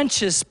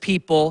entrenches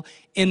people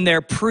in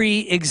their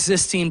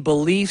pre-existing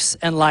beliefs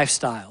and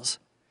lifestyles.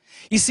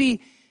 You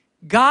see,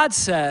 God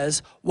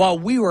says, while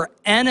we were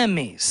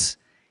enemies,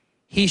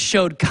 he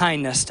showed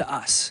kindness to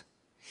us.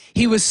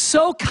 He was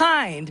so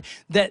kind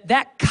that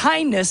that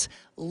kindness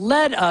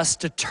led us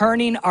to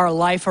turning our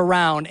life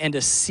around and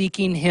to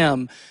seeking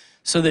him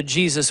so that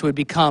Jesus would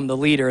become the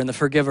leader and the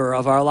forgiver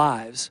of our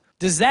lives.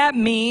 Does that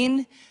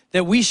mean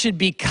that we should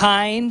be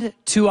kind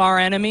to our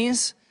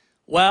enemies?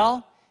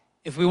 Well,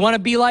 if we want to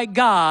be like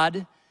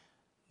God,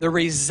 The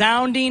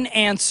resounding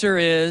answer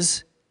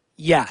is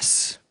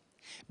yes.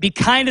 Be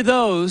kind to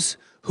those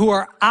who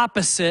are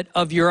opposite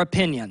of your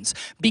opinions.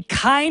 Be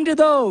kind to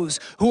those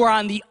who are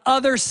on the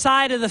other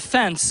side of the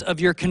fence of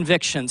your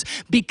convictions.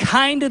 Be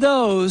kind to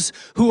those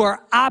who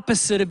are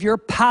opposite of your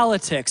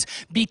politics.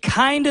 Be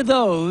kind to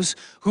those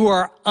who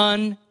are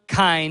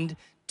unkind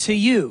to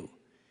you.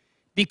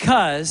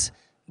 Because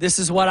this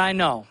is what I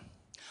know.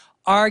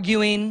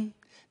 Arguing,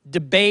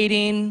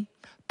 debating,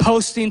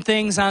 posting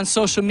things on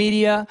social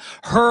media,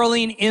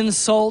 hurling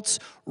insults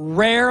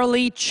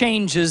rarely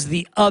changes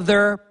the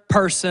other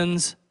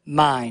person's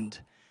mind.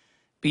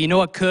 But you know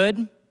what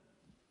could?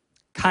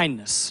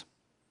 Kindness.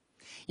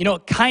 You know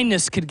what?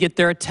 Kindness could get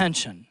their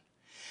attention.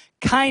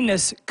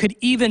 Kindness could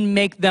even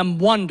make them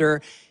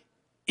wonder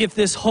if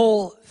this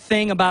whole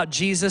thing about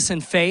Jesus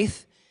and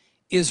faith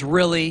is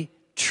really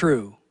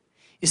true.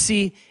 You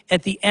see,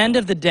 at the end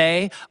of the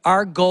day,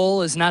 our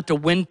goal is not to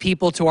win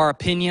people to our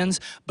opinions,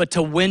 but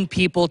to win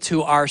people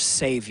to our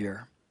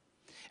Savior.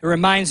 It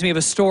reminds me of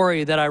a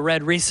story that I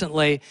read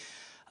recently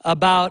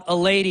about a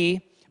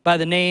lady by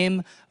the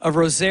name of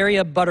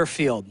Rosaria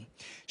Butterfield.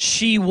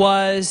 She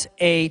was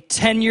a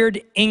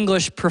tenured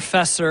English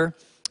professor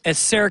at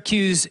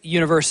Syracuse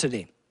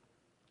University,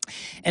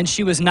 and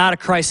she was not a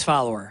Christ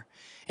follower.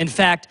 In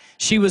fact,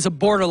 she was a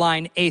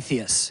borderline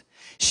atheist.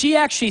 She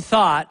actually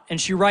thought, and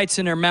she writes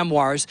in her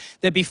memoirs,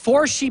 that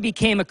before she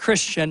became a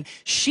Christian,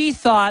 she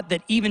thought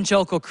that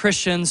evangelical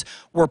Christians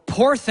were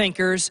poor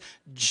thinkers,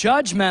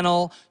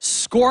 judgmental,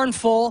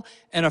 scornful,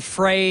 and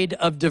afraid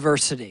of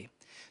diversity.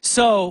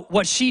 So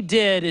what she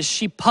did is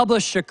she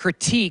published a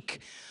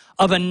critique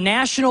of a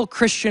national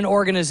Christian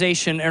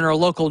organization in her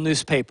local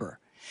newspaper.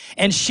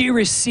 And she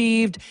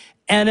received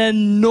an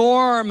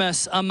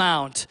enormous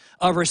amount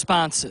of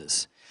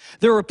responses.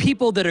 There were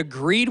people that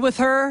agreed with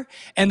her,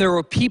 and there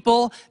were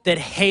people that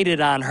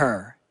hated on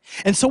her.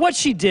 And so what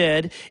she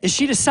did is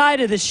she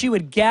decided that she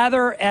would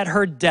gather at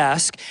her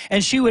desk,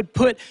 and she would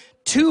put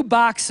 2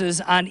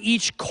 boxes on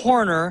each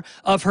corner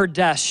of her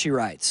desk, she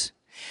writes.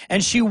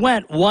 And she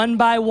went one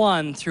by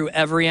one through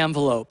every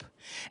envelope.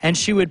 And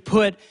she would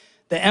put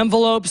the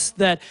envelopes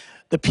that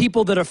the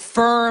people that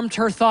affirmed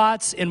her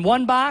thoughts in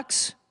one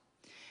box,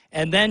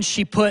 and then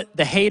she put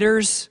the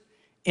haters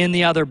in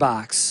the other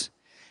box.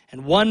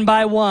 And one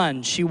by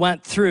one, she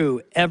went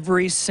through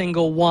every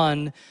single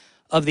one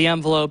of the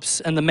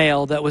envelopes and the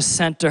mail that was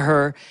sent to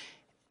her,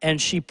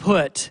 and she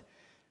put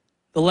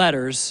the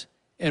letters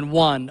in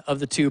one of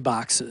the 2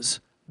 boxes,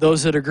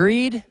 those that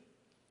agreed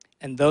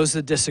and those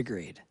that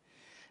disagreed.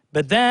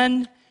 But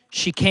then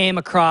she came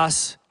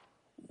across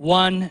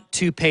one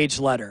 2-page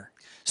letter.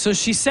 So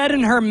she said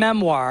in her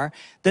memoir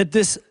that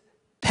this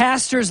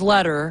pastor's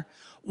letter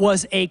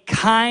was a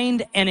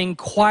kind and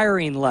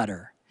inquiring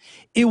letter.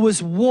 It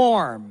was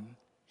warm.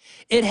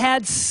 It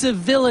had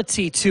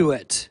civility to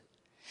it.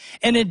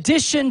 In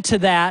addition to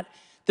that,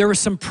 there were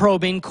some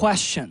probing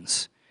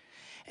questions.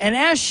 And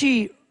as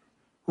she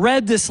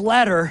read this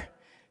letter,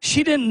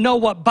 she didn't know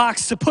what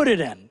box to put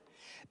it in,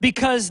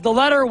 because the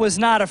letter was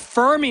not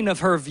affirming of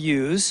her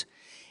views,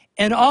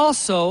 and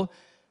also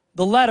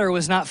the letter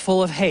was not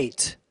full of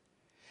hate.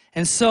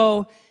 And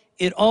so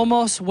it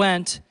almost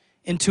went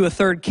into a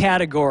 3rd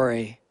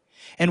category.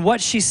 And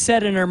what she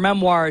said in her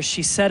memoirs,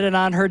 she set it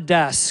on her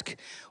desk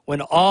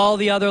when all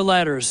the other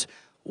letters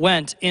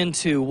went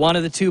into one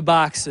of the 2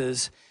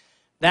 boxes.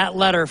 That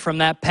letter from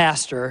that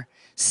pastor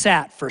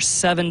sat for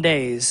 7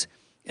 days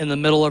in the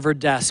middle of her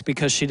desk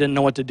because she didn't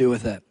know what to do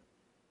with it.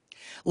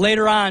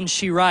 Later on,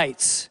 she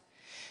writes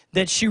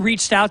that she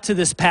reached out to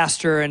this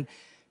pastor, and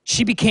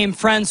she became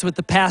friends with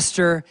the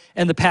pastor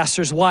and the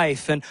pastor's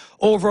wife. And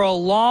over a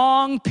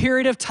long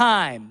period of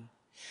time,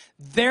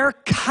 their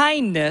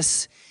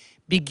kindness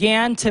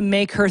began to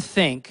make her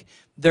think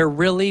there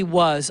really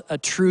was a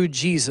true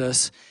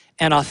Jesus,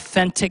 an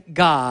authentic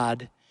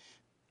God,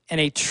 and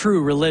a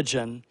true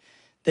religion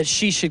that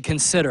she should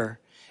consider.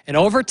 And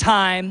over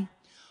time,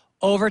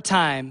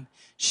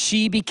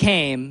 she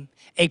became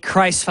a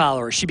Christ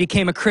follower. She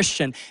became a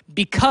Christian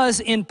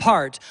because, in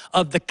part,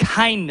 of the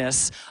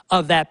kindness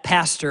of that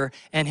pastor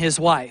and his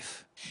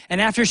wife. And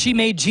after she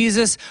made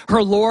Jesus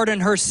her Lord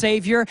and her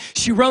Savior,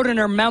 she wrote in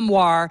her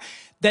memoir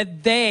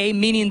that they,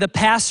 meaning the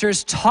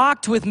pastors,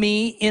 talked with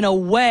me in a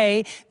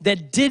way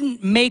that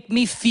didn't make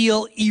me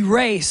feel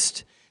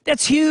erased.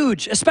 That's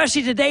huge,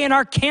 especially today in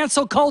our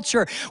cancel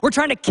culture. We're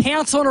trying to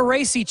cancel and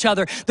erase each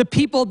other. The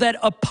people that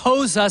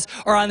oppose us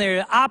are on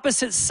the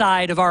opposite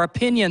side of our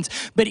opinions.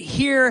 But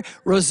here,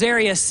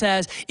 Rosaria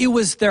says it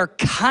was their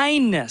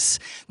kindness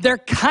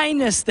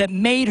that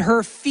made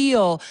her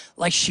feel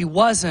like she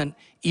wasn't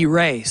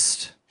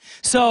erased.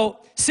 So,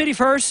 City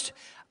First,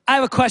 I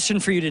have a question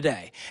for you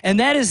today, and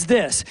that is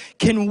this.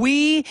 Can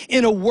we,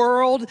 in a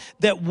world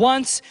that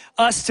wants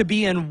us to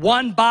be in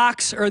one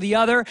box or the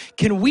other,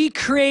 can we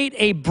create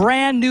a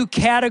brand new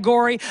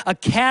category, a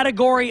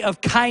category of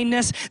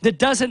kindness that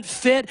doesn't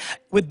fit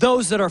with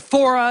those that are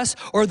for us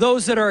or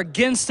those that are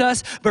against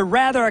us, but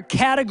rather a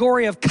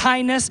category of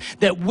kindness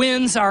that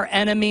wins our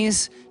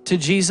enemies to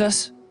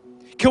Jesus?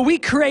 Can we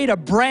create a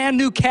brand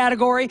new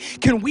category?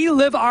 Can we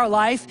live our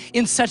life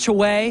in such a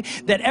way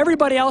that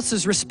everybody else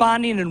is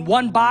responding in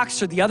one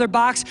box or the other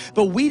box,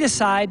 but we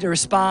decide to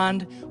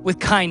respond with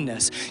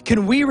kindness?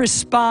 Can we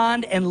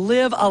respond and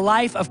live a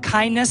life of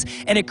kindness,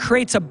 and it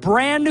creates a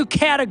brand new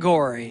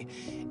category?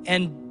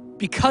 And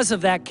because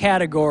of that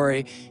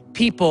category,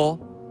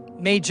 people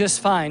may just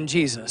find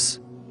Jesus.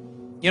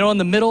 You know, in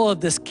the middle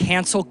of this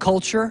cancel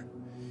culture,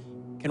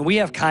 can we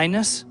have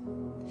kindness?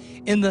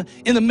 In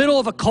the middle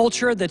of a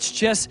culture that's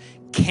just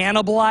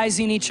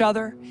cannibalizing each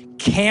other,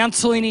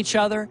 canceling each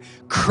other,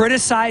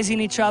 criticizing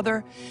each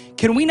other,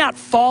 can we not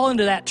fall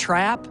into that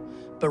trap,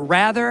 but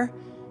rather,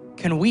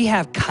 can we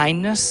have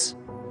kindness?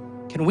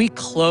 Can we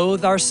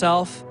clothe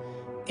ourselves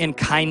in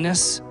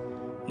kindness?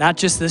 Not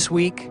just this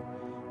week,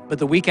 but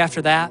the week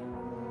after that,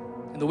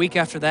 and the week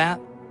after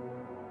that.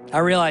 I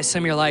realize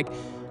some of you are like,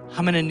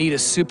 I'm gonna need a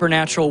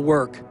supernatural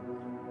work.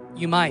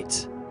 You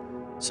might.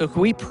 So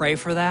can we pray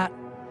for that?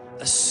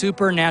 A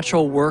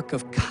supernatural work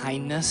of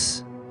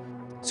kindness?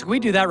 So can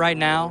we do that right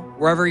now,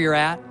 wherever you're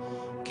at?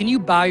 Can you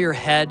bow your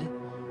head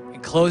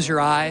and close your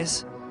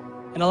eyes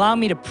and allow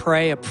me to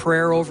pray a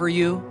prayer over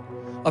you,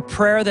 a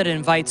prayer that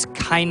invites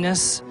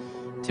kindness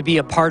to be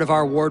a part of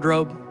our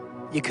wardrobe,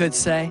 you could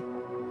say?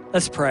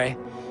 Let's pray.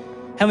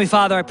 Heavenly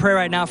Father, I pray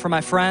right now for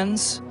my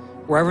friends,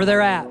 wherever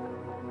they're at.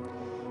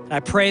 And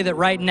I pray that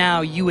right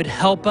now you would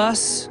help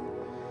us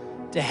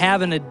to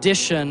have an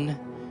addition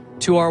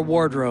to our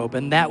wardrobe,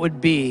 and that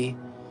would be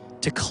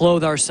to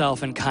clothe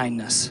ourselves in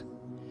kindness.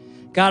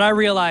 God, I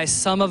realize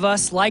some of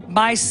us, like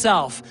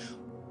myself,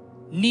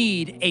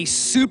 need a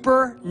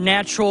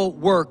supernatural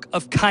work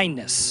of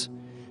kindness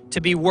to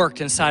be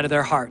worked inside of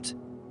their heart,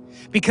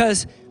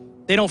 because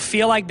they don't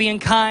feel like being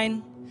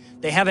kind,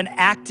 they haven't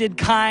acted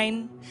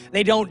kind,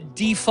 they don't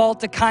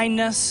default to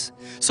kindness.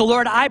 So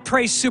Lord, I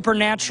pray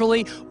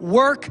supernaturally,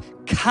 work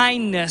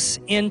kindness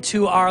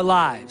into our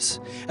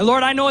lives. And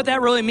Lord, I know what that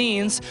really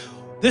means.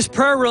 This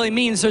prayer really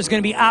means there's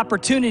gonna be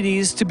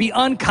opportunities to be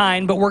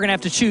unkind, but we're gonna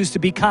have to choose to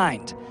be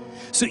kind.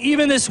 So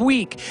even this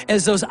week,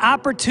 as those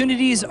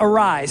opportunities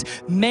arise,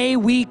 may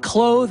we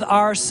clothe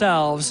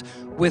ourselves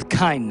with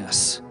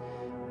kindness.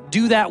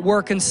 Do that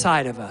work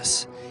inside of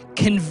us.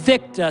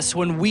 Convict us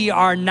when we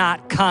are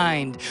not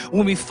kind,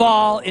 when we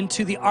fall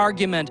into the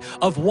argument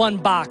of one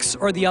box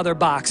or the other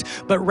box.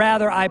 But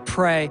rather, I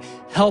pray,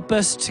 help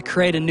us to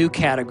create a new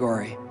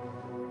category,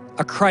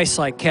 a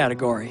Christ-like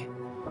category,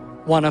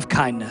 one of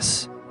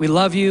kindness. We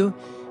love you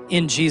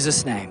in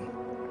Jesus' name.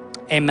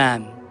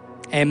 Amen.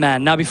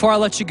 Amen. Now, before I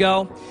let you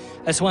go,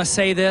 I just want to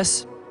say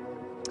this.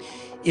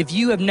 If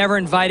you have never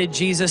invited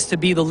Jesus to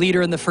be the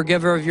leader and the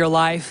forgiver of your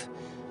life,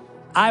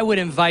 I would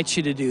invite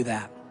you to do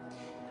that.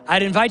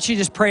 I'd invite you to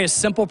just pray a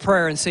simple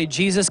prayer and say,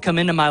 Jesus, come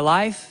into my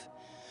life.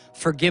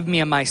 Forgive me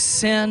of my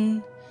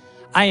sin.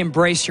 I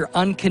embrace your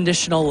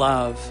unconditional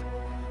love.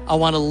 I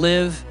want to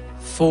live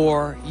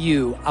for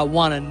you. I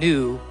want a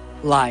new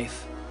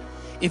life.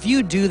 If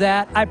you do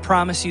that, I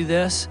promise you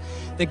this,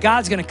 that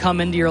God's gonna come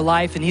into your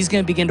life and he's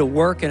gonna begin to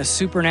work in a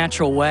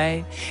supernatural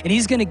way. And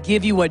he's gonna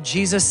give you what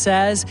Jesus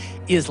says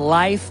is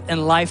life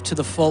and life to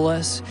the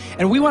fullest.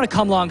 And we wanna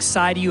come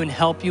alongside you and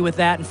help you with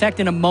that. In fact,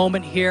 in a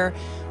moment here,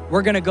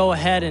 we're gonna go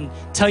ahead and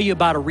tell you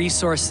about a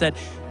resource that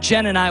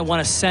Jen and I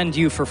wanna send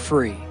you for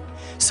free.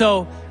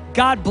 So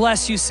God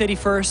bless you, City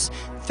First.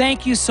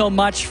 Thank you so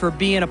much for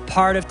being a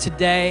part of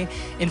today.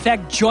 In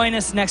fact, join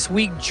us next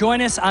week.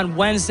 Join us on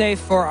Wednesday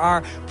for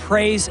our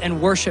praise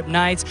and worship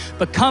nights.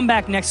 But come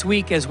back next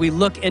week as we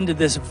look into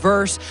this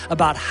verse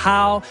about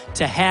how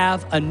to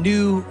have a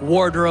new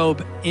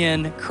wardrobe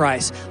in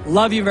Christ.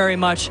 Love you very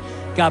much.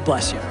 God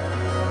bless you.